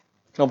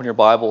Open your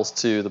Bibles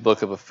to the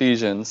book of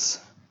Ephesians.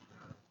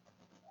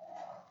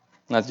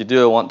 And as you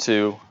do, I want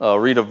to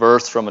read a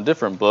verse from a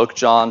different book,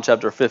 John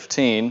chapter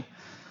 15. You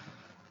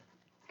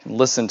can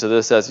listen to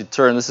this as you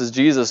turn. This is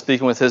Jesus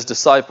speaking with his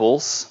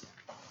disciples,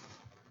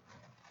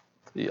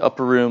 the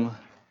upper room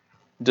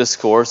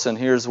discourse, and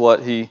here's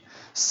what he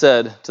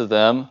said to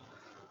them.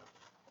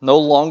 No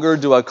longer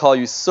do I call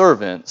you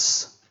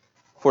servants,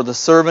 for the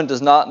servant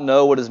does not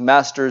know what his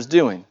master is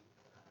doing.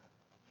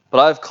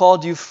 But I have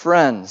called you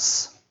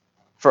friends.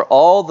 For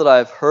all that I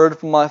have heard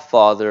from my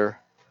Father,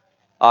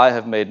 I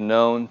have made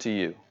known to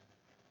you.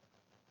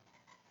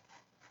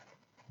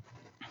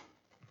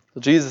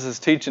 So Jesus is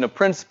teaching a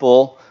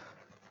principle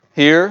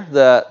here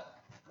that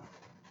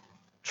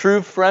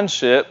true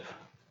friendship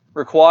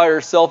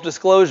requires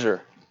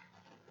self-disclosure.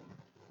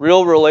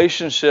 Real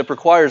relationship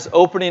requires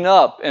opening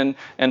up and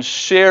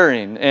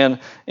sharing and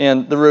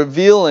the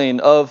revealing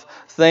of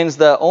things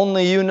that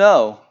only you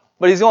know.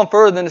 But he's going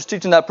further than just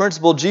teaching that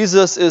principle.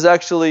 Jesus is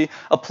actually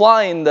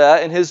applying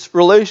that in his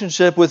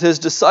relationship with his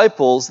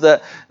disciples,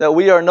 that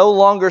we are no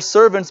longer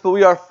servants, but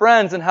we are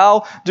friends. And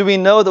how do we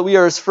know that we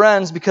are his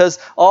friends? Because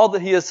all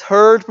that he has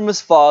heard from his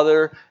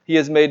Father, he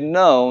has made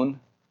known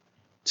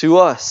to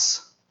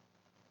us.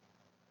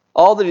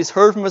 All that he's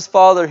heard from his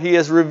Father, he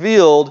has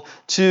revealed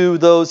to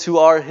those who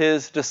are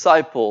his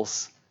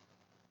disciples.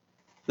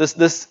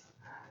 This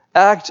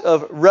act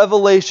of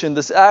revelation,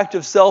 this act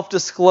of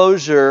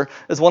self-disclosure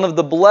is one of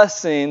the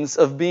blessings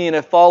of being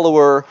a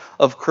follower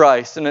of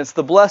Christ. And it's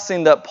the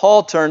blessing that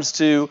Paul turns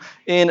to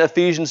in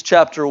Ephesians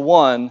chapter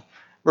 1,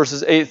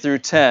 verses 8 through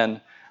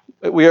 10.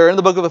 We are in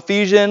the book of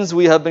Ephesians.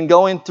 We have been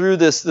going through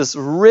this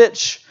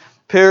rich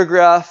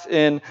paragraph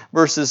in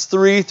verses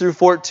 3 through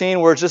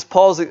 14, where it's just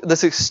Paul's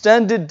this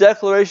extended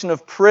declaration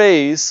of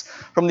praise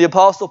from the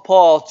Apostle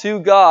Paul to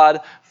God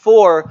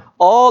for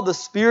all the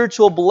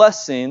spiritual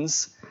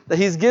blessings that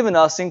he's given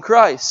us in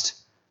Christ.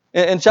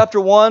 In chapter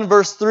 1,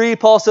 verse 3,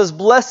 Paul says,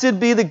 "Blessed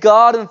be the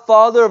God and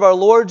Father of our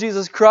Lord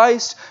Jesus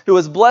Christ, who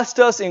has blessed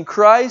us in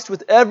Christ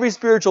with every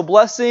spiritual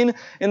blessing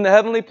in the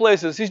heavenly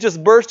places." He's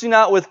just bursting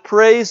out with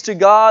praise to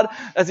God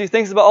as he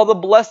thinks about all the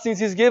blessings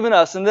he's given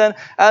us. And then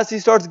as he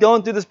starts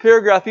going through this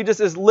paragraph, he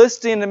just is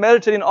listing and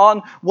meditating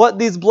on what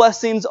these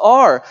blessings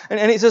are.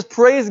 And he says,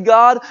 praise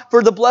God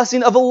for the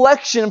blessing of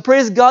election.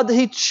 Praise God that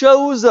he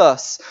chose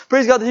us.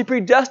 Praise God that he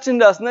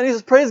predestined us. And then he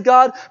says, praise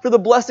God for the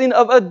blessing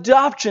of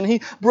adoption.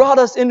 He brought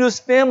us into his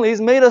family.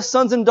 He's made us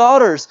sons and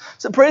daughters.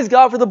 So praise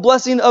God for the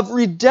blessing of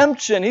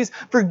redemption. He's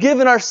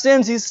forgiven our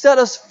sins. He's set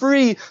us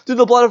free through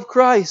the blood of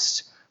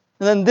Christ.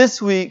 And then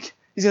this week,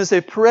 he's going to say,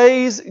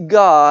 praise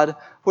God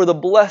for the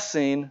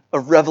blessing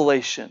of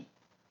revelation.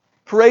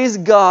 Praise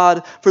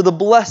God for the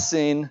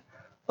blessing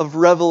of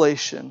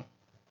revelation.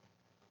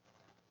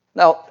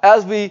 Now,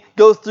 as we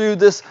go through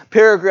this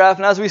paragraph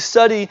and as we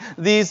study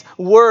these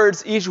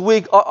words each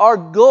week, our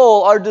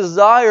goal, our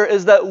desire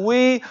is that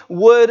we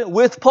would,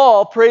 with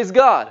Paul, praise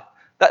God.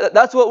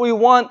 That's what we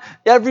want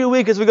every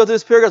week as we go through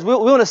this paragraph. We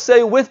want to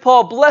say with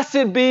Paul,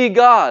 blessed be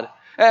God.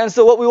 And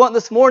so what we want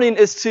this morning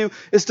is to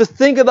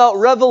think about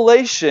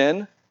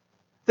Revelation.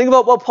 Think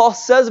about what Paul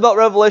says about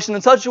Revelation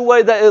in such a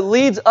way that it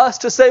leads us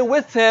to say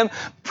with him,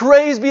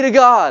 praise be to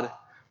God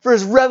for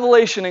his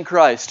revelation in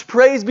Christ.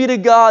 Praise be to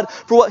God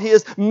for what he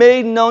has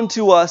made known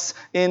to us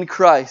in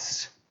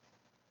Christ.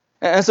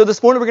 And so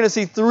this morning we're going to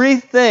see three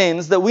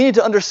things that we need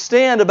to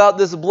understand about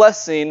this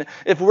blessing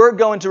if we're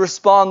going to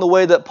respond the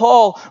way that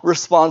Paul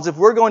responds, if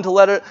we're going to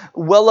let it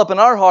well up in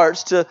our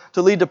hearts to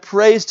lead to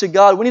praise to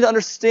God. We need to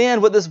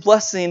understand what this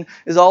blessing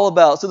is all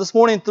about. So this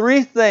morning,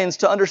 three things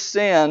to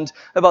understand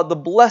about the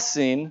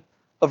blessing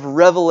of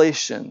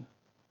revelation.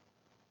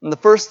 And the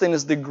first thing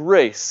is the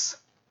grace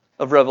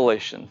of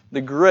revelation.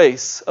 The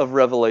grace of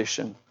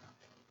revelation.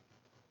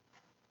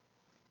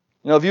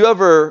 You know, have you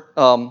ever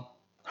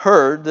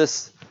heard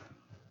this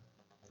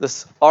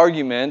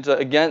argument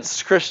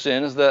against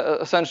Christians,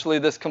 that essentially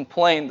this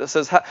complaint that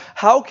says,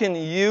 how can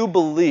you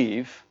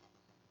believe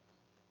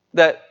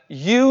that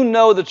you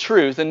know the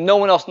truth and no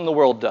one else in the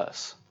world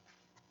does?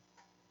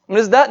 I mean,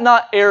 is that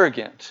not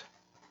arrogant?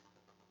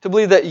 To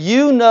believe that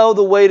you know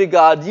the way to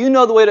God, you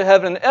know the way to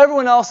heaven, and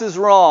everyone else is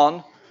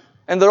wrong,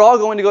 and they're all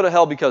going to go to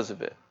hell because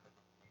of it.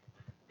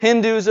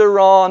 Hindus are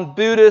wrong,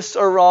 Buddhists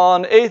are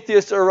wrong,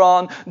 atheists are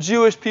wrong,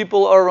 Jewish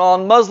people are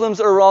wrong,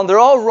 Muslims are wrong. They're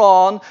all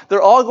wrong.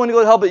 They're all going to go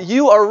to hell, but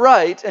you are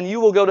right and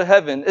you will go to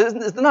heaven.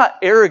 It's not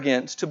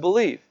arrogant to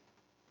believe.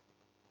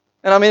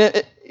 And I mean,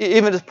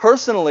 even just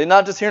personally,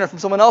 not just hearing it from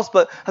someone else,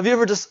 but have you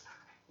ever just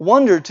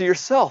wondered to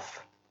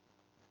yourself,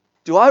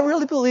 do I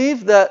really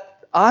believe that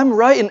I'm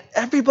right and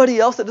everybody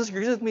else that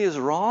disagrees with me is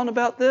wrong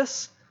about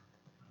this?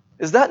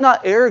 Is that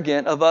not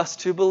arrogant of us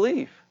to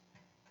believe?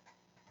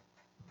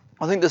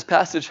 I think this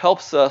passage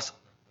helps us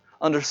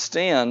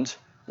understand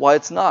why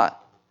it's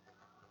not.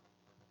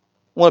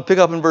 I want to pick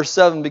up in verse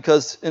 7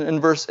 because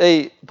in verse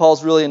 8,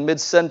 Paul's really in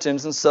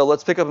mid-sentence. And so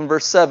let's pick up in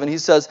verse 7. He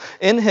says,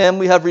 "In him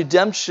we have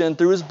redemption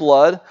through his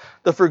blood,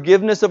 the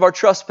forgiveness of our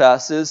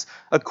trespasses,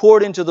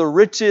 according to the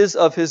riches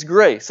of his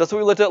grace." That's what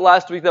we looked at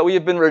last week, that we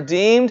have been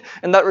redeemed,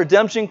 and that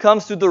redemption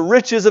comes through the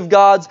riches of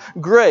God's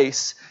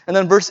grace. And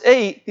then verse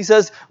 8, he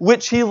says,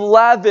 "which he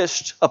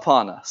lavished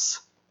upon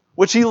us."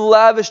 Which he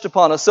lavished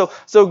upon us.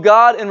 So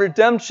God in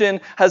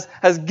redemption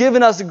has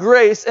given us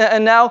grace,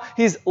 and now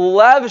he's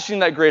lavishing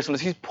that grace on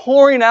us. He's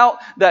pouring out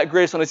that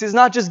grace on us. He's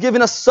not just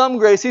giving us some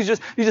grace, he's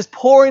just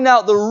pouring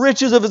out the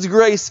riches of his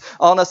grace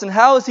on us. And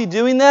how is he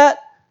doing that?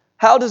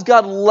 How does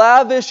God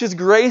lavish his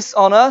grace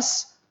on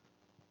us?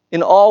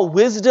 In all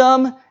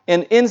wisdom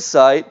and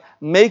insight,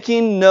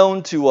 making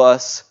known to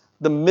us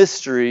the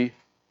mystery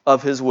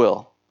of his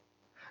will.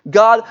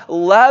 God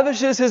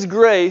lavishes his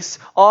grace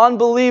on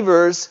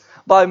believers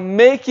by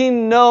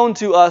making known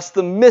to us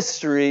the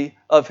mystery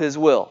of his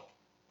will.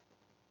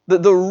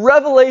 The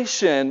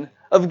revelation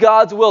of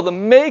God's will, the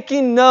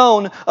making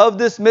known of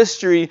this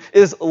mystery,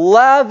 is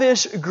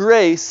lavish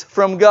grace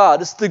from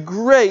God. It's the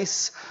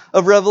grace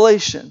of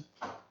revelation.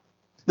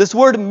 This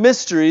word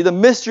mystery, the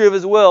mystery of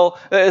his will,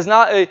 is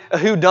not a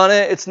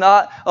whodunit. It's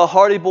not a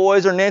Hardy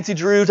Boys or Nancy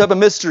Drew type of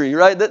mystery,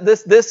 right?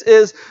 This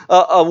is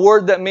a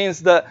word that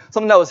means that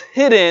something that was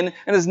hidden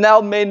and is now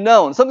made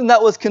known. Something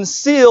that was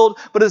concealed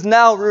but is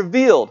now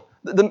revealed.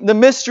 The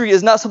mystery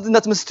is not something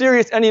that's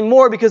mysterious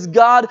anymore because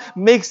God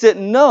makes it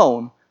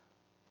known.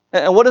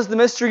 And what is the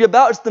mystery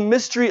about? It's the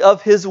mystery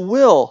of his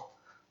will,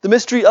 the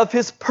mystery of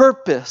his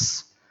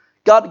purpose.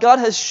 God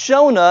has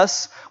shown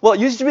us what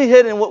used to be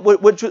hidden,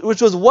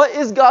 which was what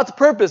is God's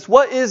purpose,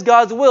 what is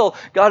God's will.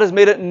 God has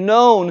made it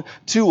known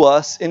to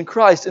us in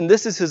Christ, and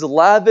this is his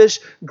lavish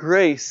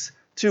grace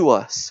to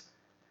us.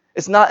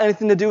 It's not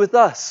anything to do with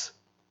us.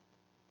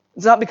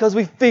 It's not because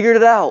we figured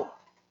it out.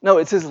 No,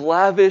 it's his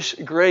lavish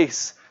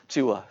grace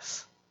to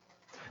us.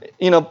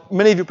 You know,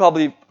 many of you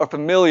probably are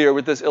familiar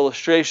with this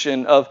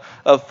illustration of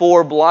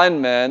 4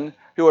 blind men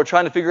who are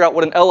trying to figure out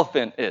what an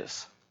elephant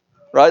is,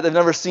 right? They've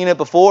never seen it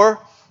before.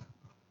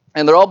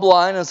 And they're all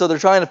blind, and so they're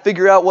trying to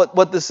figure out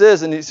what this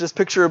is. And you just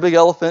picture a big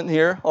elephant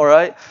here, all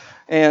right?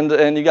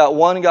 And you got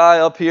one guy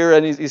up here,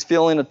 and he's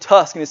feeling a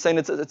tusk, and he's saying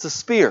it's a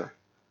spear.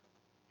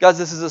 Guys,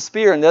 this is a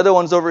spear. And the other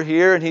one's over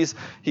here, and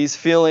he's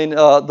feeling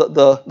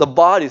the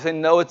body,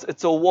 saying, no,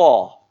 it's a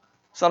wall.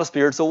 It's not a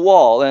spear, it's a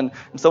wall. And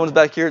someone's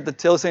back here at the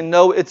tail saying,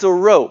 no, it's a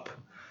rope.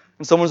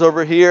 And someone's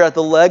over here at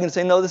the leg and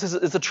saying, no,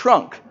 it's a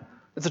trunk.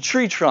 It's a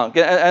tree trunk.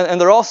 And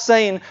they're all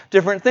saying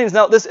different things.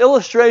 Now, this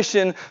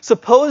illustration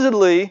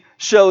supposedly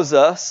shows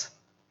us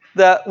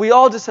that we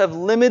all just have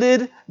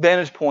limited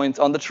vantage points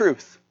on the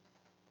truth.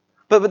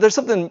 But there's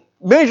something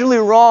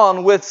majorly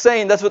wrong with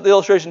saying that's what the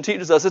illustration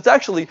teaches us. It's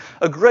actually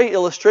a great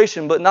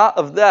illustration, but not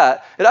of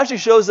that. It actually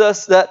shows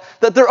us that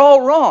they're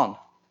all wrong.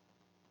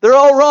 They're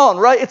all wrong,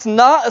 right? It's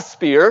not a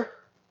spear.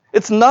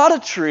 It's not a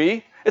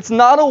tree. It's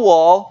not a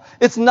wall.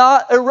 It's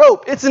not a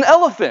rope. It's an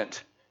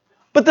elephant.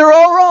 But they're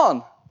all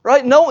wrong.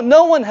 Right? No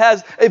one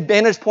has a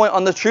vantage point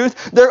on the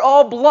truth. They're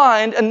all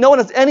blind, and no one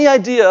has any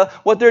idea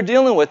what they're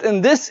dealing with.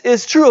 And this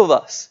is true of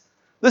us.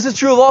 This is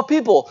true of all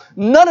people.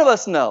 None of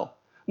us know.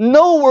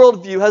 No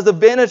worldview has a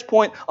vantage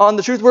point on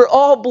the truth. We're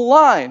all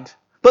blind.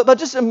 But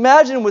just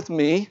imagine with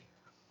me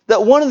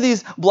that one of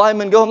these blind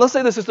men go home. Let's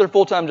say this is their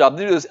full-time job.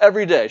 They do this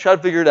every day. Try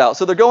to figure it out.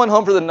 So they're going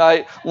home for the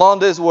night, long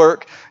day's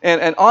work,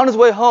 and on his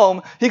way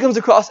home, he comes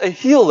across a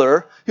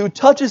healer who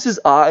touches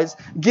his eyes,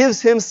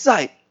 gives him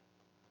sight.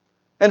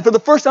 And for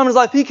the first time in his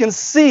life, he can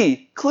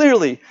see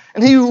clearly.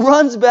 And he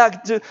runs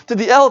back to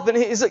the elephant.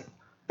 He's like,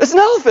 it's an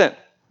elephant.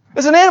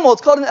 It's an animal.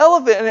 It's called an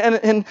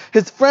elephant. And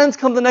his friends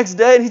come the next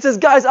day, and he says,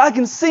 guys, I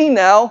can see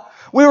now.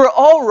 We were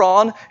all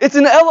wrong. It's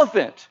an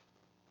elephant.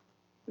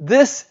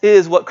 This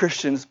is what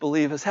Christians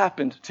believe has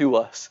happened to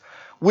us.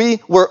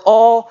 We were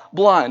all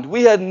blind.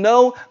 We had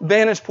no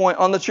vantage point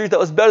on the truth that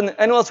was better than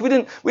anyone else. We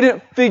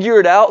didn't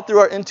figure it out through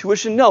our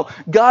intuition. No,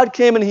 God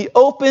came and he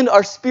opened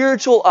our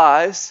spiritual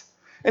eyes,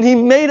 and he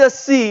made us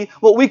see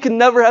what we could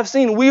never have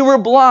seen. We were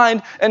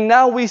blind, and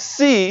now we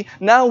see,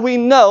 now we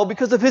know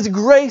because of his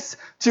grace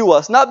to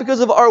us. Not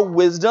because of our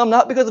wisdom,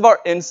 not because of our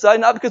insight,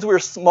 not because we're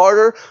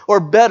smarter or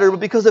better, but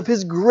because of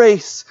his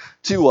grace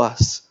to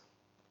us.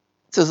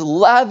 It says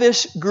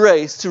lavish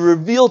grace to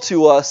reveal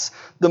to us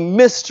the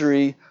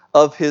mystery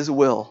of his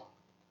will.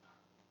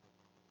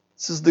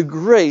 This is the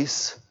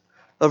grace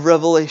of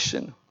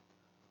revelation.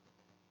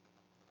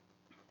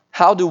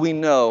 How do we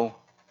know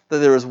that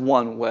there is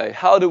one way?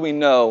 How do we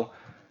know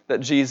that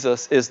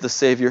Jesus is the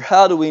Savior?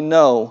 How do we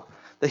know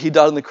that he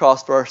died on the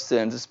cross for our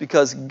sins? It's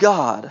because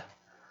God,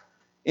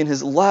 in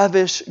his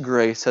lavish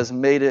grace, has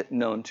made it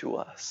known to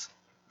us.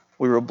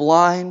 We were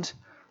blind,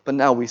 but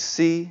now we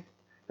see,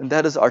 and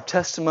that is our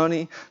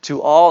testimony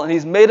to all. And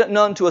he's made it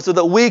known to us so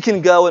that we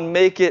can go and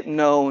make it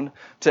known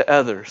to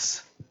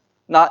others.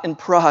 Not in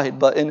pride,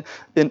 but in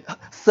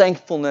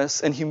thankfulness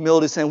and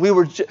humility, saying we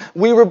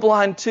were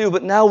blind too,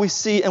 but now we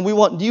see, and we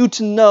want you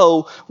to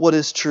know what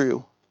is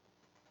true.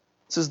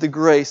 This is the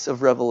grace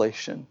of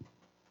revelation.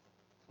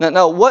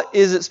 Now, what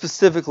is it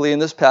specifically in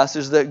this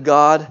passage that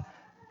God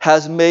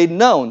has made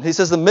known? He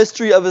says the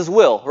mystery of His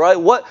will, right?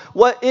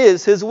 What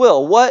is His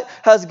will? What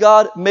has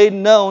God made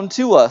known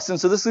to us? And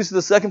so this leads to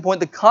the second point,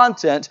 the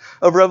content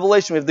of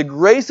revelation. We have the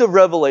grace of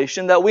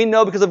revelation that we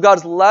know because of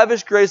God's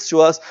lavish grace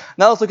to us.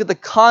 Now let's look at the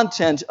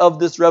content of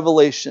this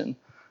revelation.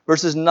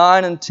 Verses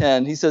 9 and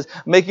 10, he says,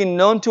 making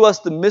known to us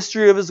the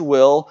mystery of His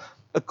will,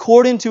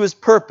 according to His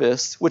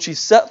purpose, which He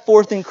set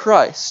forth in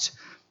Christ,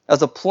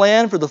 as a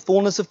plan for the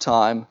fullness of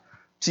time,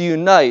 to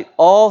unite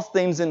all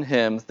things in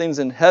Him, things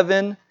in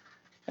heaven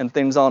and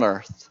things on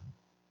earth.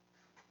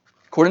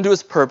 According to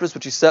His purpose,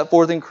 which He set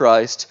forth in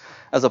Christ,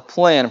 as a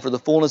plan for the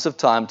fullness of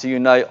time, to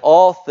unite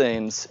all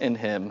things in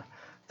Him,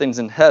 things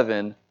in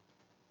heaven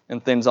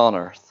and things on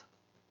earth.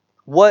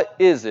 What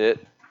is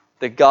it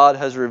that God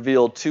has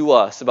revealed to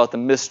us about the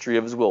mystery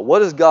of His will?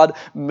 What has God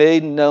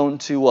made known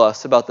to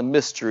us about the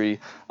mystery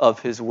of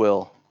His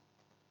will?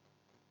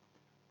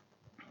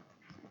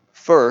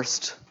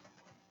 First,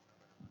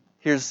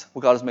 here's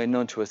what God has made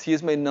known to us. He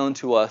has made known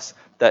to us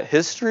that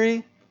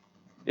history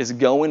is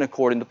going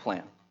according to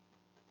plan.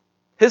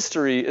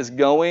 History is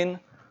going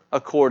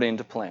according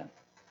to plan.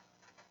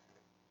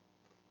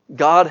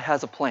 God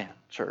has a plan,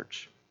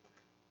 church.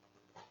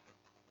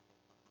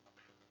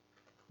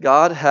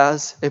 God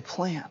has a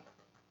plan.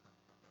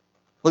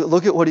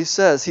 Look at what He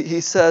says. He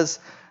says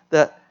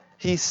that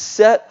He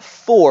set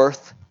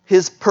forth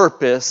His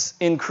purpose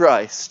in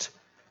Christ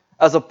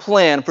as a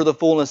plan for the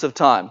fullness of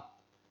time.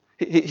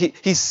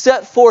 He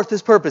set forth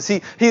His purpose.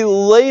 He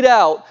laid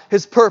out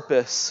His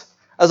purpose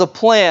as a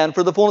plan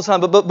for the fullness of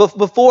time. But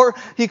before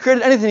He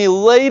created anything, He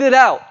laid it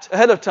out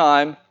ahead of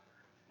time.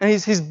 And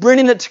He's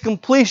bringing it to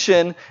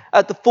completion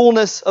at the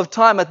fullness of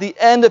time. At the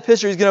end of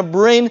history, He's going to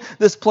bring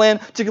this plan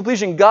to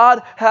completion.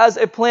 God has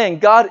a plan.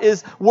 God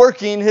is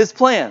working His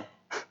plan.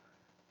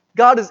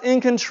 God is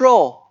in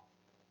control.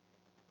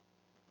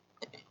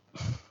 It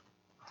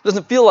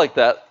doesn't feel like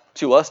that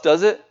to us,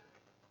 does it?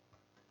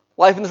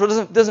 Life in this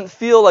world doesn't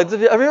feel like...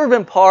 Have you ever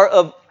been part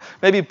of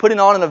maybe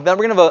putting on an event?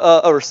 We're going to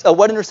have a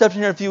wedding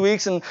reception here in a few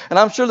weeks, and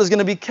I'm sure there's going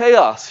to be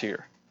chaos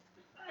here.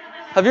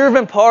 Have you ever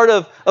been part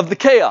of the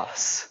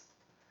chaos?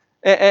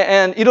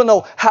 And you don't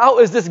know, how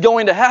is this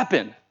going to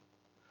happen?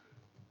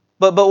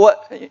 But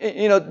what,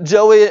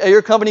 Joey, at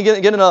your company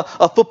getting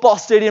a football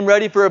stadium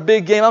ready for a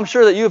big game, I'm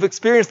sure that you have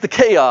experienced the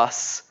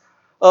chaos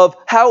of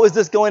how is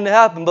this going to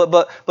happen.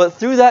 But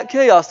through that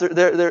chaos,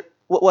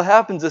 what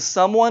happens is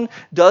someone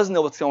does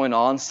know what's going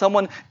on.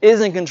 Someone is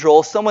in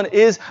control. Someone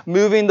is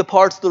moving the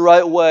parts the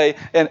right way,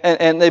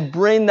 and they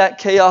bring that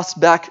chaos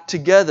back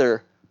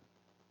together.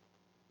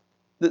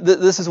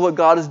 This is what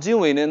God is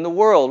doing in the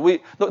world.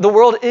 The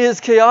world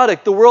is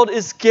chaotic. The world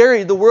is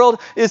scary. The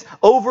world is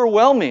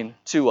overwhelming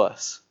to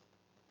us.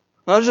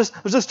 I was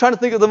just trying to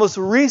think of the most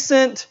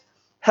recent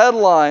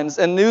headlines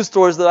and news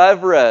stories that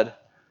I've read.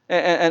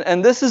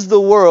 And this is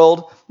the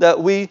world that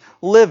we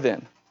live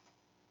in.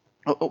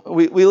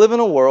 We live in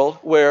a world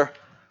where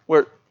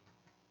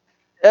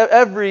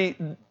every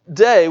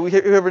day we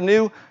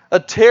have a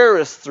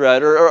terrorist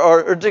threat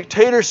or a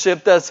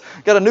dictatorship that's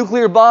got a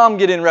nuclear bomb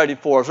getting ready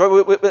for us.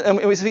 Right?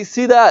 And we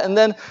see that, and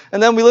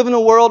then we live in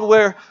a world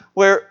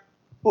where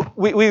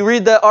we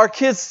read that our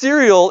kids'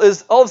 cereal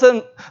is all of a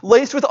sudden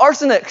laced with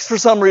arsenic for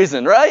some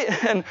reason,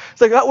 right? And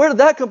it's like, where did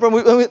that come from?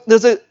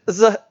 There's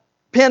a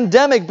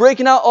pandemic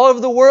breaking out all over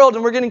the world,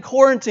 and we're getting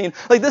quarantined.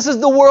 Like, this is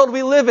the world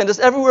we live in. Just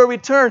everywhere we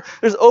turn,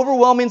 there's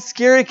overwhelming,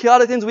 scary,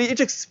 chaotic things. We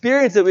each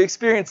experience it. We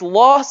experience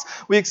loss.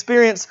 We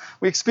experience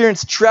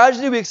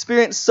tragedy. We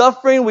experience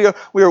suffering. We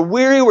are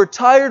weary. We're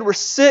tired. We're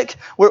sick.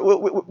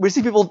 We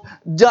see people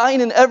dying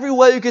in every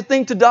way you could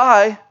think to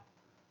die.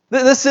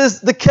 This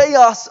is the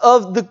chaos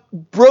of the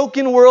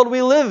broken world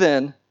we live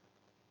in.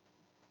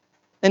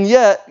 And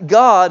yet,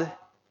 God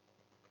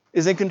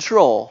is in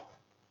control.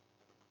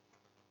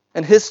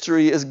 And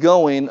history is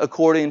going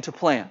according to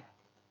plan.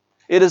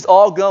 It is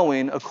all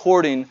going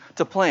according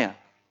to plan.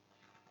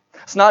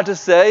 It's not to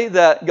say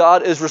that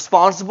God is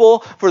responsible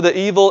for the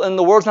evil in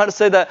the world. It's not to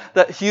say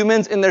that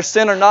humans in their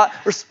sin are not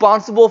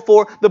responsible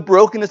for the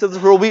brokenness of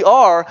this world. We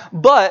are,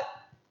 but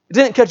it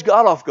didn't catch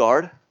God off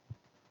guard.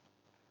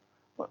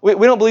 We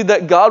don't believe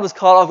that God was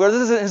caught off guard.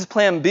 This isn't His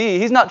plan B.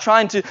 He's not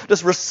trying to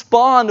just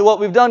respond to what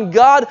we've done.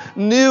 God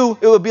knew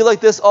it would be like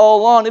this all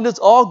along. It is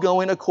all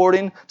going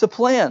according to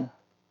plan.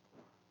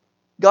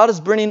 God is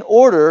bringing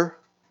order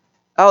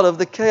out of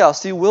the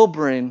chaos. He will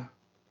bring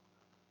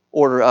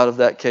order out of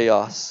that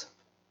chaos.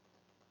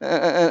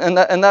 And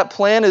that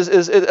plan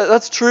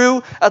that's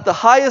true at the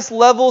highest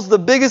levels, the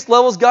biggest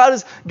levels. God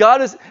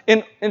is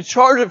in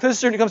charge of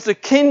history when it comes to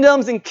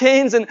kingdoms and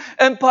kings and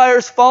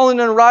empires falling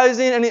and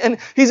rising, and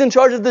He's in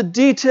charge of the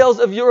details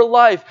of your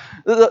life,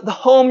 the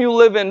home you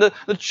live in,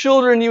 the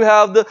children you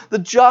have, the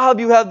job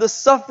you have, the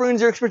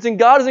sufferings you're experiencing.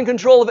 God is in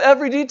control of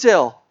every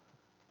detail,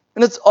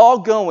 and it's all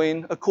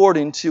going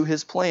according to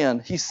His plan.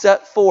 He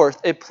set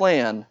forth a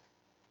plan.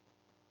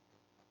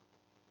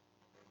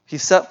 He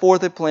set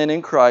forth a plan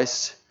in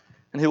Christ,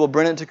 and He will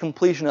bring it to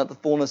completion at the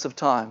fullness of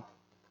time.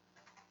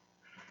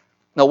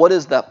 Now, what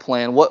is that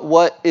plan?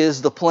 What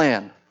is the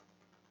plan?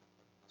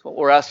 That's what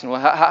we're asking.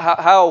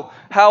 Well,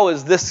 how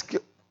is this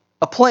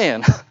a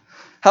plan?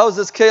 How is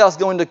this chaos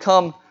going to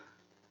come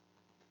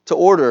to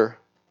order?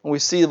 And we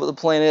see what the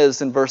plan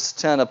is in verse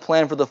 10, a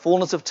plan for the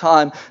fullness of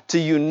time to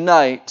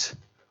unite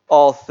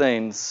all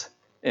things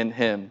in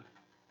Him.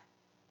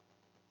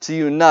 To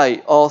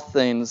unite all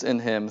things in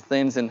Him,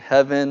 things in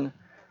heaven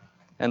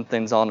and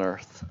things on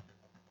earth.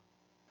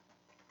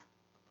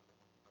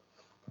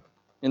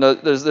 You know,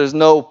 there's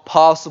no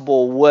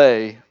possible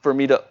way for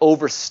me to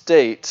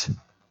overstate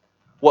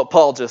what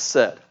Paul just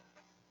said.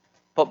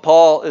 But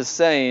Paul is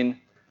saying,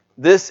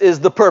 this is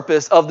the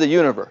purpose of the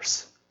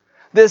universe.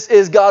 This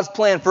is God's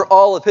plan for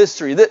all of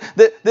history.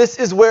 This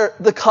is where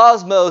the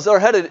cosmos are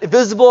headed.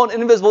 Visible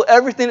and invisible,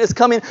 everything is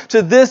coming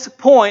to this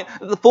point,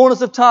 the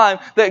fullness of time,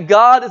 that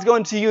God is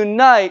going to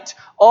unite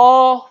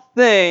all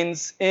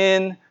things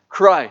in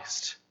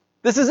Christ.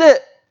 This is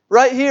it.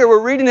 Right here,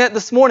 we're reading it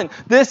this morning.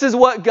 This is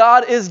what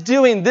God is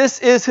doing. This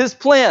is His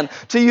plan,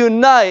 to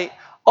unite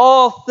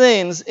all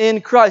things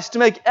in Christ, to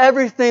make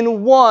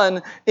everything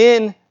one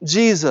in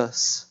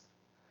Jesus.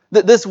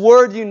 This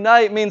word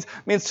unite means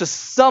to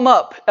sum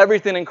up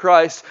everything in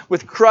Christ,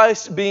 with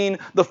Christ being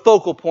the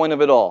focal point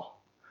of it all.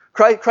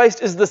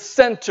 Christ is the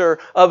center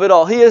of it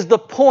all. He is the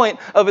point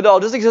of it all.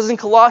 Just like it says in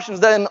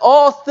Colossians, that in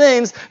all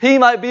things He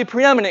might be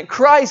preeminent.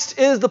 Christ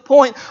is the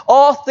point.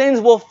 All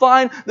things will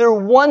find their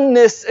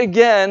oneness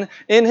again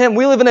in Him.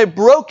 We live in a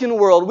broken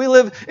world. We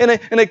live in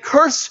a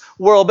cursed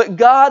world, but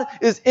God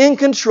is in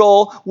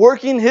control,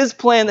 working His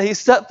plan that He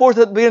set forth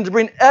at the beginning to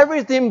bring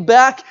everything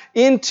back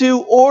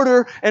into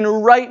order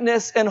and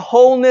rightness and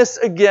wholeness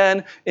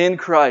again in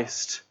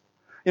Christ.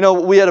 You know,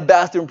 we had a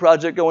bathroom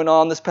project going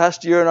on this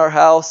past year in our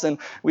house, and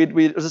we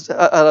just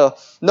had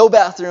no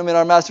bathroom in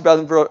our master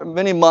bathroom for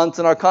many months,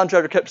 and our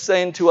contractor kept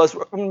saying to us,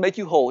 "We're going to make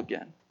you whole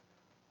again.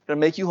 We're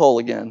going to make you whole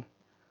again."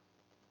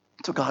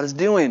 That's what God is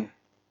doing.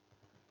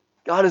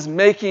 God is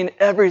making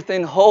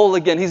everything whole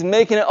again. He's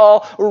making it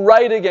all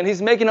right again.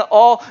 He's making it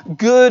all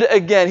good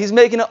again. He's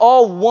making it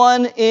all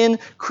one in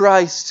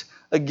Christ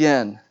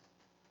again.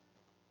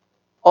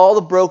 All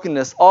the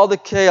brokenness, all the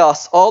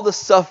chaos, all the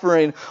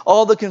suffering,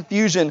 all the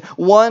confusion.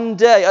 One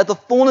day, at the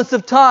fullness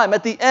of time,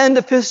 at the end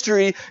of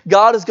history,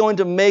 God is going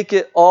to make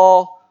it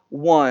all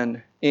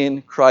one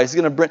in Christ.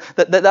 He's going to bring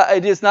that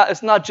idea.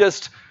 It's not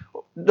just.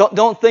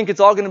 Don't think it's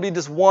all going to be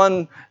just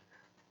one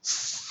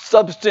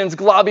substance,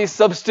 globby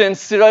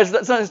substance.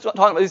 That's not what he's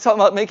talking about. He's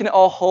talking about making it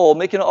all whole,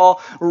 making it all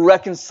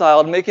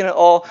reconciled, making it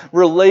all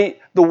relate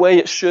the way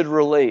it should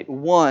relate.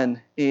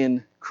 One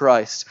in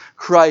Christ.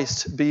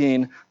 Christ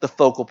being the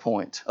focal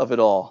point of it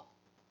all.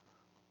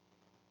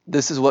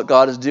 This is what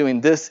God is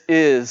doing. This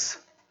is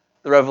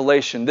the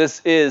revelation.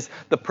 This is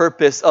the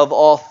purpose of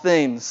all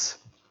things.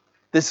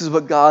 This is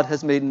what God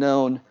has made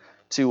known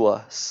to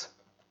us.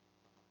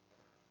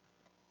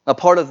 Now,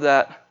 part of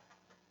that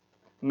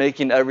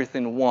making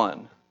everything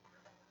one,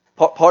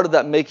 part of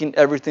that making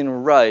everything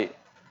right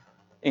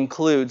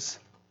includes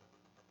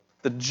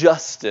the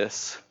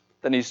justice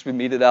that needs to be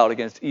meted out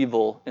against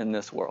evil in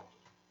this world.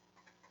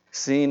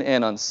 Seen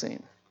and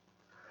unseen.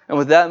 And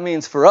what that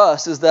means for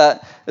us is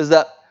that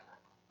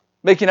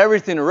making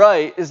everything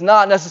right is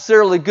not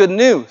necessarily good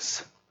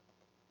news.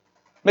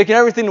 Making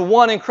everything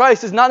one in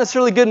Christ is not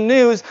necessarily good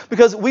news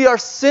because we are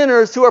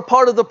sinners who are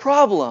part of the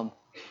problem.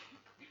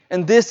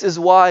 And this is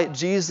why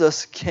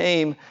Jesus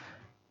came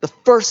the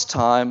first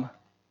time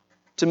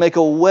to make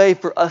a way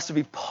for us to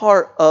be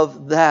part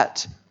of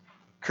that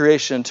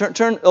creation.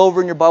 Turn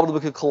over in your Bible to the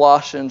book of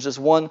Colossians, just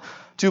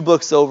 2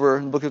 books over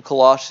in the book of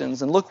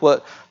Colossians, and look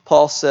what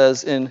Paul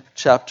says in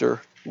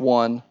chapter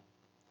 1.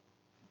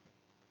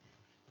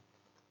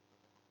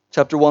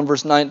 Chapter 1,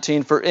 verse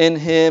 19, "For in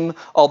Him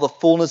all the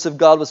fullness of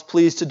God was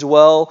pleased to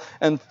dwell,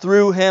 and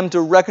through Him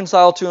to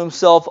reconcile to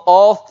Himself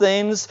all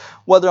things,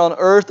 whether on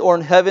earth or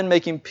in heaven,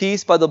 making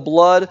peace by the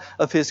blood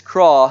of His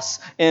cross.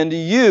 And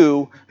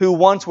you, who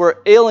once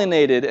were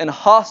alienated and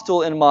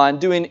hostile in mind,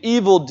 doing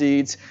evil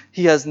deeds,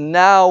 He has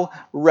now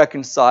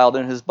reconciled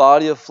in His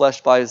body of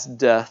flesh by His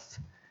death,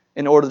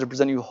 in order to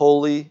present you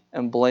holy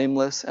and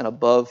blameless and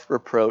above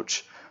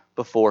reproach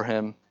before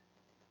Him."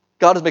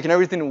 God is making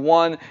everything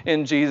one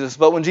in Jesus.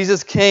 But when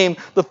Jesus came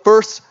the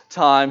first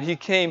time, He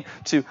came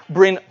to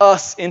bring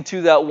us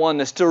into that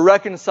oneness, to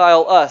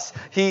reconcile us.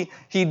 He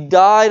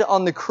died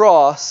on the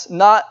cross,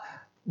 not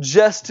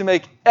just to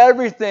make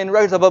everything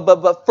reconciled,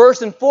 but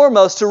first and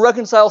foremost to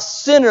reconcile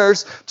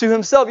sinners to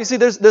Himself. You see,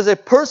 there's a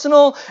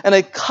personal and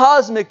a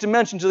cosmic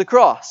dimension to the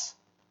cross.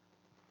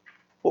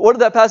 What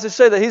did that passage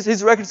say? That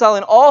he's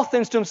reconciling all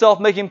things to Himself,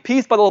 making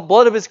peace by the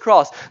blood of His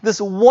cross.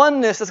 This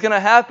oneness that's going to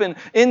happen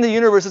in the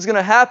universe is going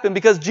to happen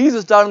because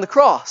Jesus died on the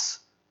cross.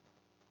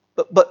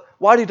 But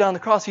why did He die on the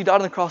cross? He died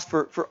on the cross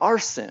for our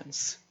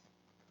sins.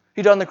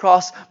 He died on the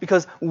cross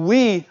because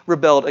we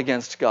rebelled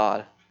against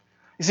God.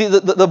 You see,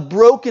 the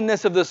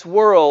brokenness of this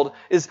world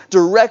is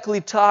directly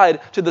tied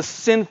to the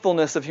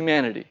sinfulness of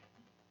humanity.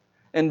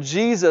 And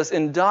Jesus,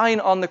 in dying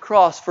on the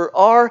cross for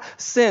our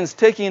sins,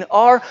 taking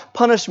our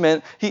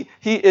punishment, He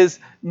is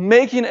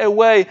making a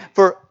way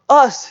for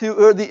us,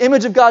 who are the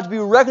image of God, to be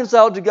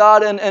reconciled to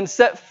God and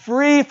set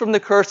free from the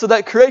curse, so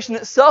that creation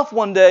itself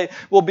one day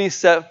will be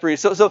set free.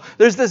 So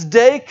there's this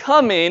day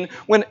coming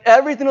when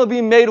everything will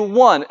be made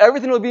one,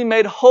 everything will be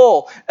made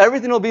whole,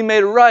 everything will be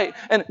made right.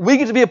 And we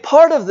get to be a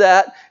part of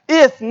that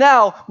if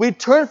now we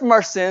turn from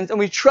our sins and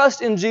we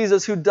trust in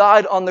Jesus who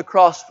died on the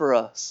cross for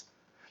us.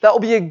 That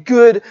will be a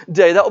good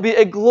day. That will be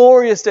a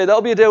glorious day. That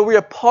will be a day where we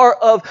are part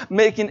of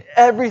making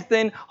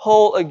everything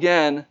whole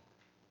again.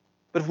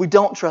 But if we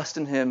don't trust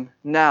in Him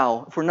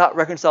now, if we're not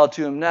reconciled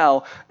to Him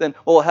now, then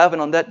what will happen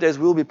on that day is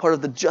we will be part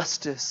of the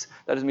justice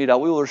that is meted out.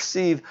 We will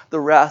receive the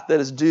wrath that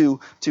is due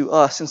to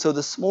us. And so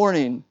this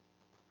morning,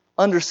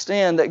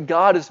 understand that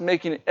God is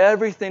making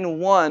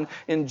everything one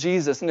in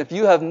Jesus. And if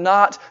you have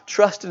not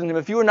trusted in Him,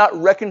 if you are not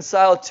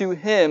reconciled to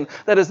Him,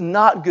 that is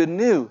not good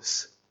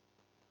news.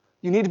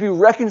 You need to be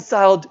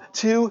reconciled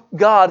to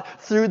God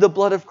through the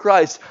blood of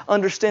Christ.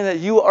 Understand that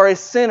you are a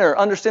sinner.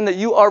 Understand that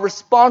you are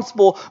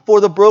responsible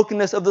for the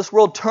brokenness of this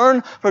world.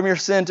 Turn from your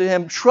sin to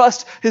Him.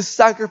 Trust His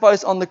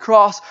sacrifice on the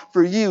cross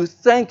for you.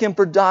 Thank Him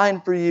for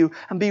dying for you.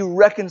 And be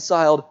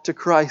reconciled to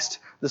Christ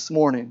this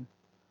morning.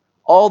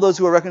 All those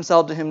who are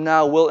reconciled to Him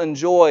now will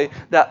enjoy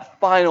that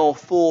final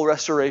full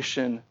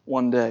restoration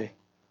one day.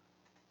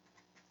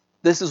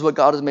 This is what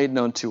God has made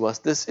known to us.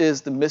 This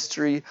is the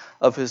mystery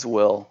of His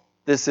will.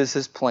 This is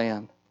His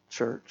plan,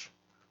 church.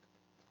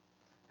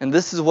 And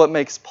this is what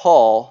makes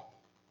Paul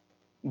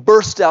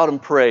burst out in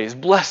praise.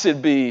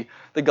 Blessed be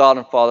the God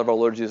and Father of our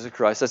Lord Jesus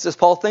Christ. As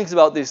Paul thinks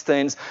about these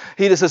things,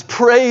 he just says,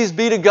 praise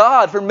be to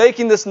God for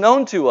making this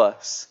known to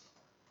us.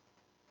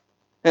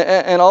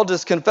 And I'll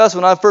just confess,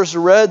 when I first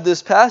read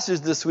this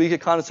passage this week,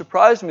 it kind of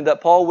surprised me that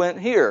Paul went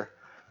here.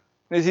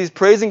 He's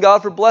praising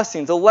God for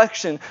blessings,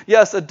 election,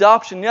 yes,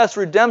 adoption, yes,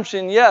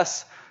 redemption,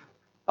 yes.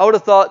 I would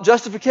have thought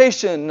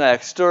justification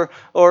next, or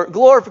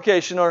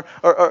glorification,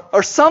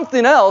 or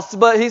something else.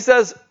 But he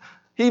says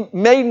He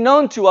made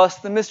known to us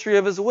the mystery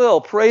of His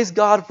will. Praise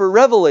God for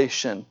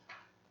revelation.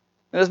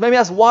 And it's made me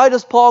ask, why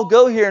does Paul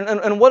go here?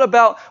 And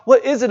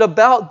what is it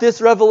about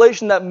this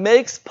revelation that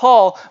makes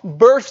Paul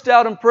burst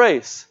out in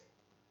praise?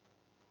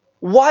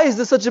 Why is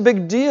this such a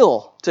big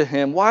deal to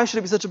him? Why should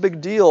it be such a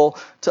big deal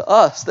to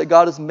us that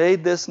God has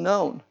made this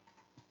known?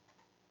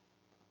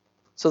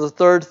 So the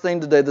third thing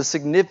today, the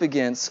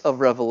significance of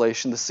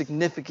revelation, the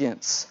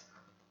significance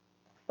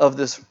of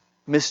this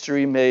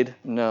mystery made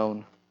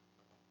known.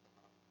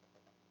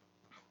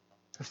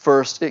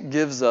 First, it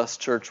gives us,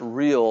 church,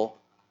 real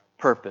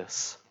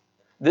purpose.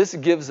 This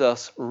gives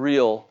us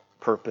real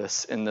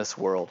purpose in this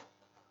world.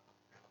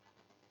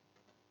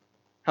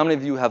 How many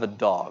of you have a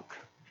dog?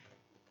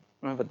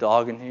 I have a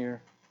dog in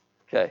here.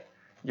 Okay.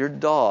 Your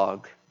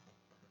dog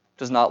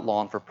does not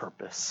long for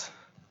purpose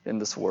in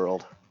this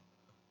world.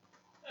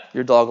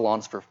 Your dog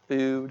longs for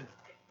food.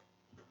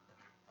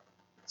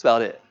 That's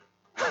about it.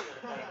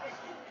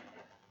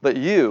 But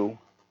you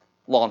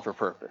long for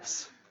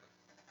purpose.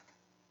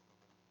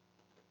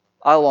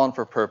 I long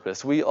for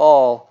purpose. We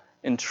all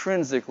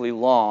intrinsically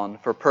long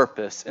for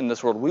purpose in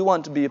this world. We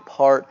want to be a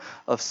part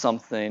of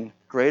something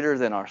greater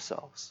than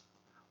ourselves.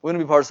 We want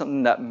to be part of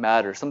something that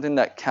matters, something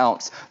that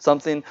counts,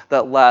 something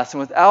that lasts. And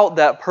without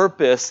that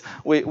purpose,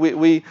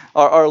 we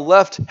are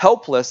left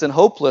helpless and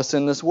hopeless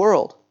in this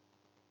world.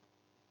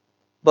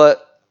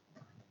 But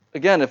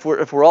again, if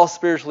we're all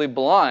spiritually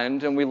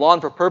blind and we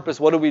long for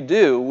purpose, what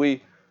do?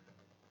 We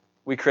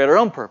create our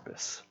own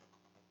purpose.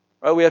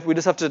 Right? We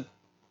just have to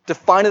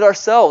define it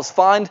ourselves,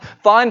 find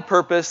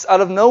purpose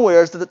out of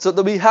nowhere so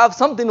that we have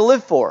something to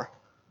live for.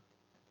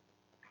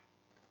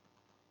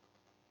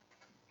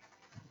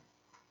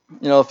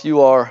 You know, if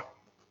you are,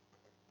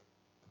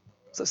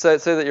 say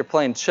that you're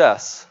playing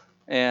chess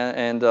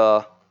and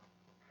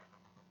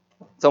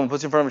someone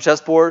puts you in front of a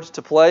chessboard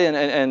to play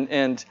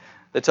and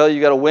they tell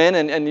you got to win,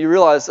 and you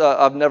realize,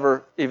 I've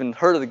never even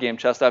heard of the game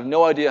chess. I have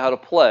no idea how to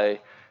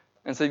play.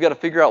 And so you've got to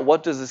figure out,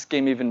 what does this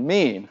game even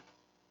mean?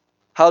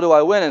 How do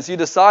I win? And so you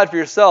decide for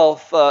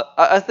yourself,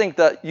 I think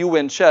that you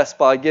win chess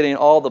by getting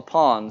all the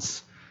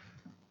pawns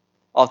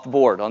off the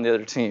board on the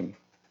other team,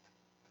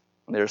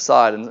 on the other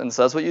side. And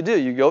so that's what you do.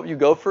 You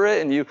go for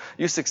it, and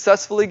you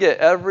successfully get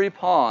every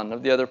pawn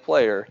of the other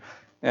player.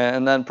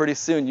 And then pretty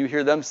soon you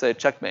hear them say,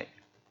 checkmate.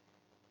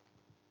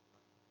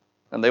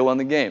 And they won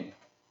the game.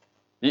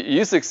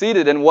 You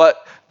succeeded in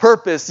what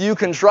purpose you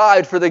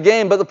contrived for the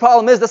game, but the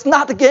problem is that's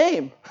not the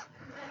game,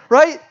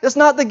 right? That's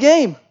not the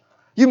game.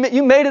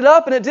 You made it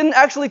up, and it didn't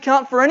actually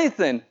count for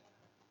anything.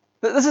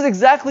 This is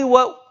exactly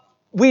what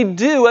we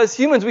do as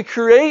humans. We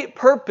create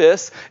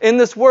purpose in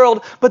this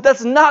world, but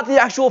that's not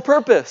the actual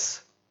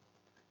purpose.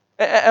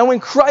 And when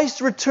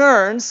Christ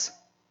returns,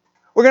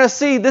 we're going to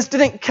see this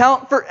didn't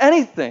count for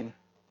anything.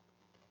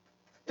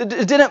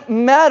 It didn't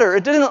matter.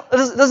 It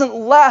doesn't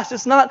last.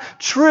 It's not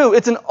true.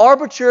 It's an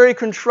arbitrary,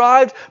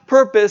 contrived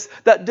purpose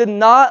that did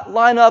not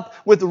line up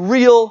with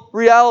real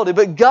reality.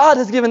 But God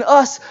has given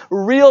us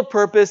real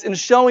purpose in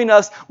showing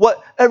us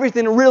what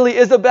everything really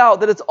is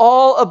about, that it's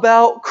all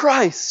about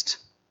Christ.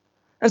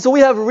 And so we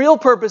have real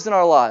purpose in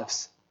our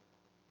lives.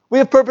 We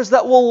have purpose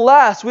that will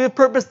last. We have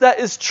purpose that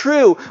is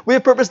true. We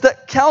have purpose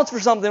that counts for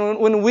something.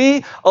 When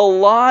we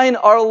align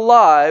our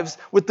lives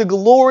with the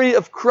glory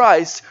of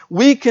Christ,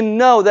 we can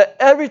know that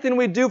everything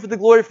we do for the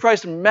glory of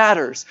Christ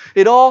matters.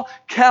 It all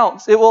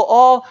counts. It will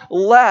all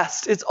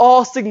last. It's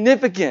all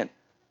significant.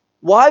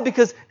 Why?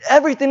 Because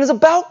everything is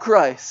about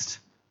Christ.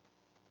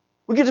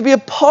 We get to be a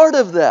part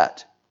of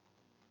that.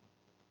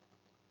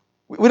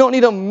 We don't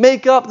need to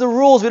make up the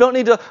rules. We don't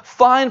need to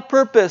find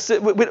purpose.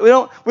 We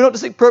don't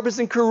just seek purpose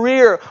in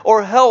career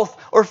or health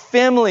or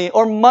family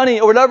or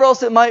money or whatever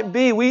else it might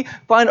be. We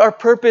find our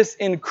purpose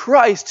in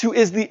Christ, who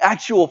is the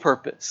actual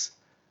purpose.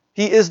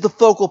 He is the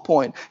focal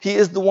point. He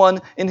is the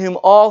one in whom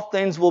all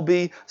things will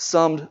be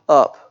summed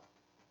up.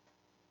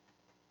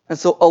 And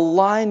so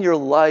align your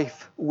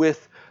life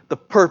with the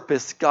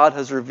purpose God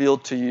has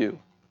revealed to you.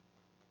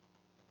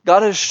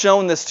 God has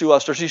shown this to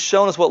us, or He's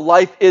shown us what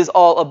life is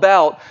all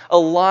about.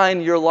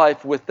 Align your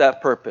life with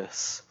that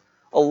purpose.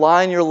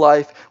 Align your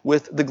life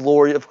with the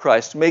glory of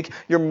Christ. Make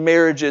your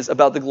marriages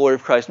about the glory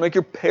of Christ. Make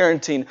your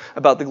parenting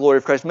about the glory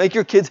of Christ. Make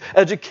your kids'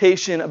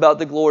 education about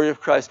the glory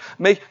of Christ.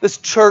 Make this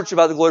church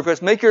about the glory of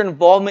Christ. Make your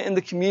involvement in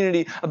the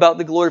community about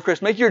the glory of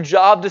Christ. Make your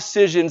job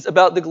decisions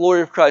about the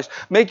glory of Christ.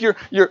 Make your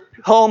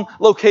home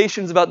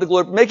locations about the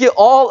glory. Make it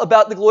all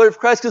about the glory of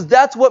Christ, because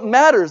that's what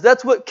matters.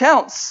 That's what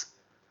counts.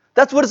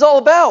 That's what it's all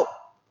about.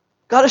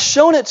 God has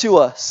shown it to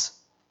us.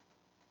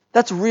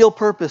 That's real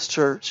purpose,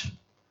 church.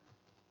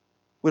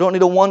 We don't need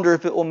to wonder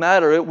if it will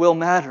matter. It will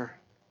matter.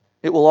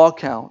 It will all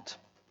count.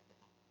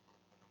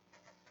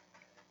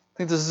 I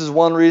think this is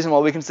one reason why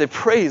we can say,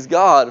 praise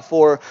God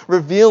for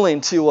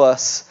revealing to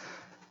us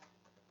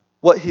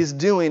what He's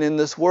doing in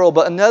this world.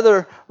 But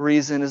another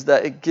reason is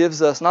that it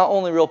gives us not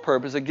only real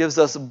purpose, it gives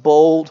us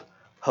bold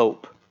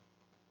hope.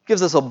 It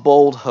gives us a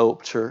bold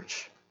hope,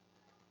 church.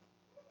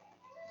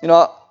 You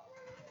know,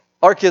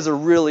 our kids are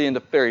really into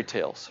fairy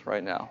tales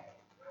right now.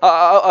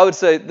 I would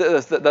say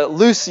this, that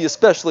Lucy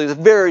especially is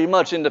very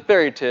much into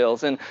fairy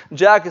tales, and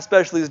Jack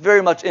especially is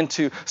very much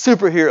into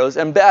superheroes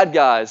and bad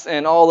guys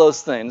and all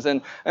those things.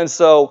 And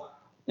so,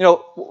 you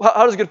know,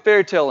 how does a good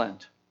fairy tale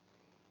end?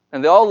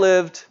 And they all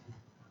lived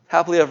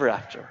happily ever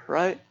after,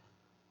 right?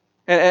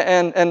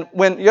 And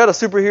when you got a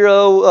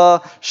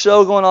superhero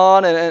show going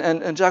on,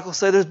 and Jack will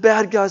say, "There's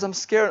bad guys, I'm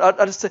scared."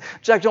 I just say,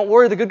 "Jack, don't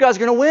worry, the good guys are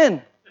going to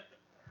win.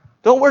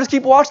 Don't worry, just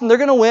keep watching. They're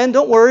going to win.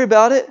 Don't worry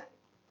about it."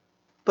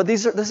 But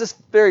this is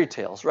fairy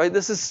tales, right?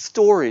 This is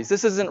stories.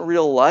 This isn't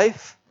real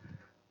life.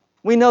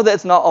 We know that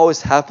it's not always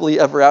happily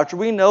ever after.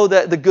 We know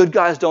that the good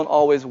guys don't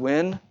always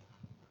win.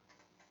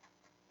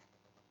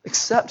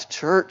 Except,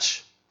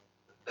 church,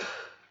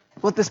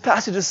 what this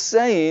passage is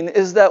saying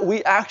is that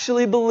we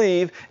actually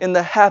believe in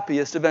the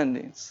happiest of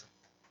endings.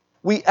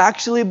 We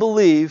actually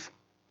believe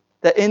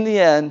that in the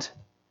end,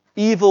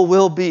 evil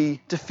will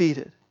be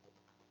defeated.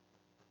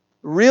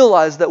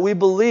 Realize that we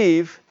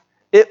believe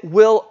it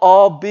will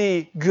all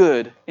be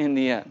good in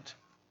the end.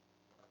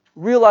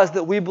 Realize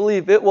that we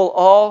believe it will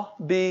all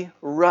be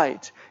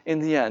right in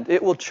the end.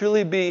 It will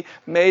truly be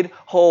made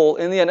whole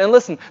in the end. And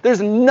listen, there's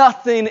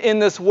nothing in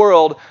this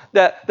world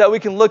that we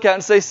can look at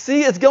and say,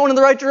 see, it's going in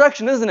the right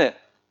direction, isn't it?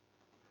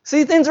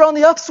 See, things are on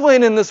the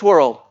upswing in this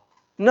world.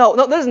 No,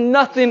 there's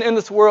nothing in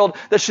this world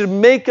that should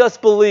make us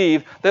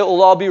believe that it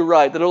will all be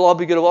right, that it will all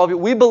be good.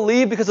 We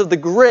believe because of the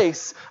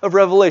grace of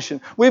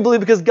revelation. We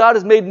believe because God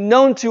has made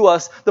known to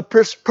us the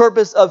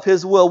purpose of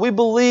His will. We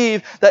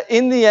believe that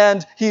in the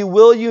end, He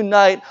will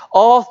unite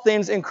all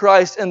things in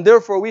Christ, and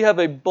therefore we have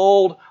a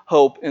bold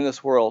hope in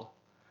this world.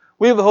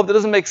 We have a hope that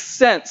doesn't make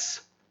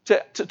sense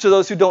to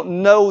those who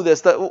don't know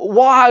this. That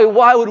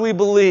why would we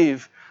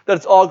believe that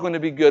it's all going to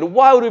be good?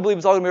 Why would we believe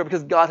it's all going to be good?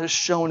 Because God has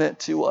shown it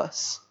to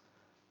us.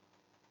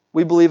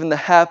 We believe in the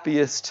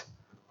happiest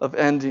of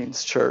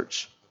endings,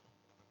 church.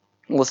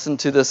 Listen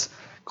to this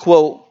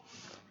quote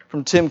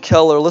from Tim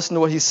Keller. Listen to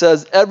what he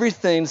says.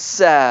 Everything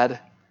sad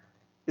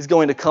is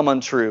going to come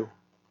untrue.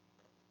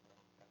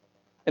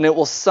 And it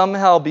will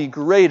somehow be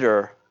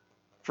greater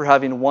for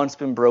having once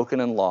been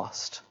broken and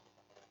lost.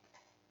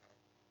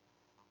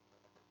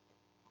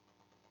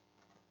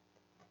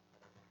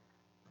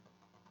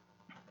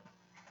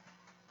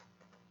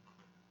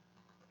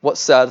 What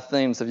sad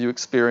things have you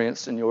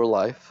experienced in your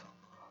life?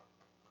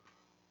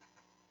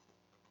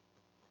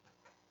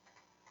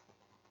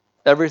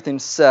 Everything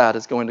sad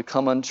is going to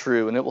come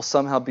untrue, and it will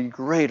somehow be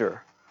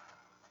greater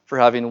for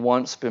having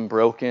once been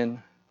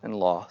broken and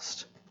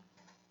lost.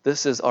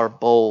 This is our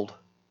bold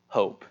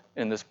hope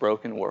in this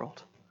broken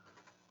world.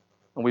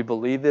 And we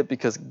believe it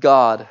because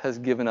God has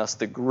given us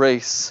the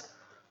grace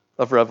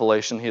of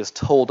revelation. He has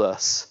told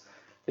us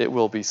it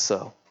will be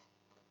so.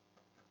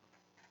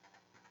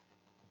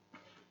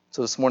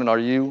 So this morning, are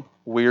you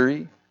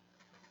weary?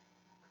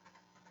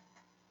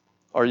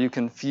 Are you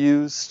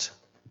confused?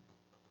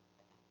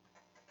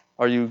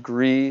 Are you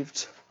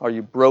grieved? Are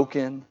you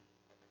broken?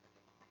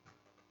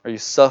 Are you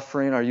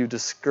suffering? Are you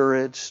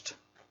discouraged?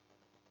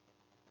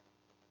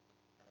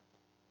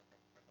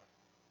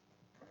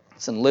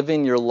 Listen,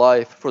 living your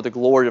life for the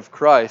glory of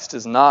Christ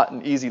is not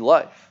an easy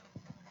life.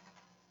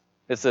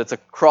 It's a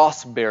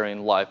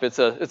cross-bearing life. It's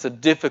a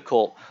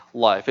difficult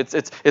life.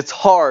 It's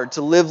hard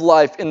to live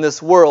life in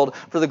this world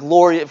for the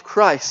glory of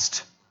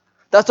Christ.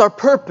 That's our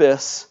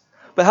purpose.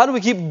 But how do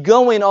we keep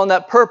going on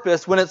that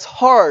purpose when it's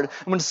hard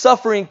and when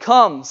suffering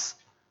comes?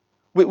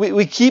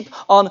 We keep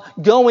on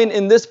going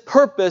in this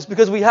purpose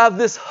because we have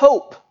this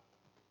hope.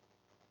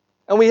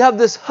 And we have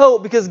this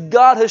hope because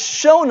God has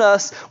shown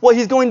us what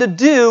He's going to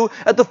do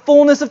at the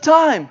fullness of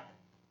time.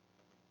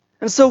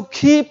 And so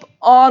keep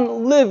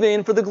on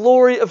living for the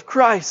glory of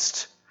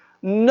Christ,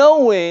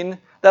 knowing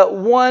that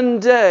one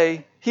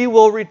day He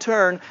will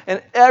return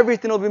and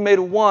everything will be made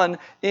one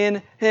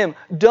in Him.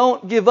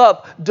 Don't give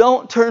up.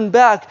 Don't turn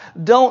back.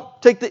 Don't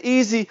take the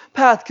easy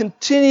path.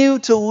 Continue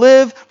to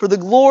live for the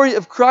glory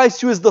of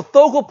Christ, who is the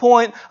focal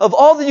point of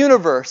all the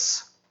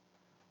universe.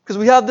 Because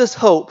we have this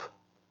hope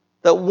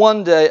that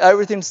one day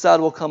everything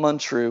sad will come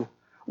untrue.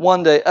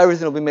 One day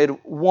everything will be made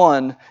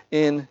one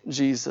in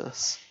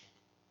Jesus.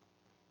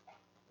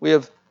 We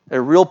have a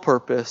real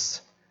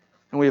purpose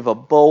and we have a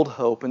bold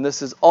hope. And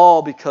this is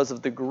all because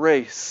of the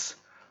grace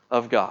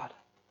of God.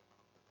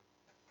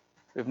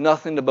 We have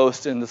nothing to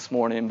boast in this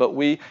morning, but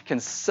we can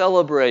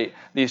celebrate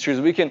these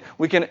truths.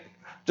 We can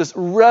just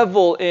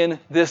revel in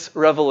this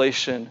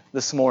revelation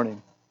this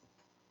morning.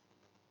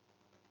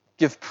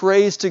 Give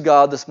praise to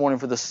God this morning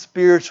for the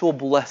spiritual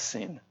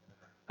blessing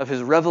of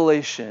His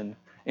revelation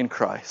in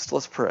Christ.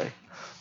 Let's pray.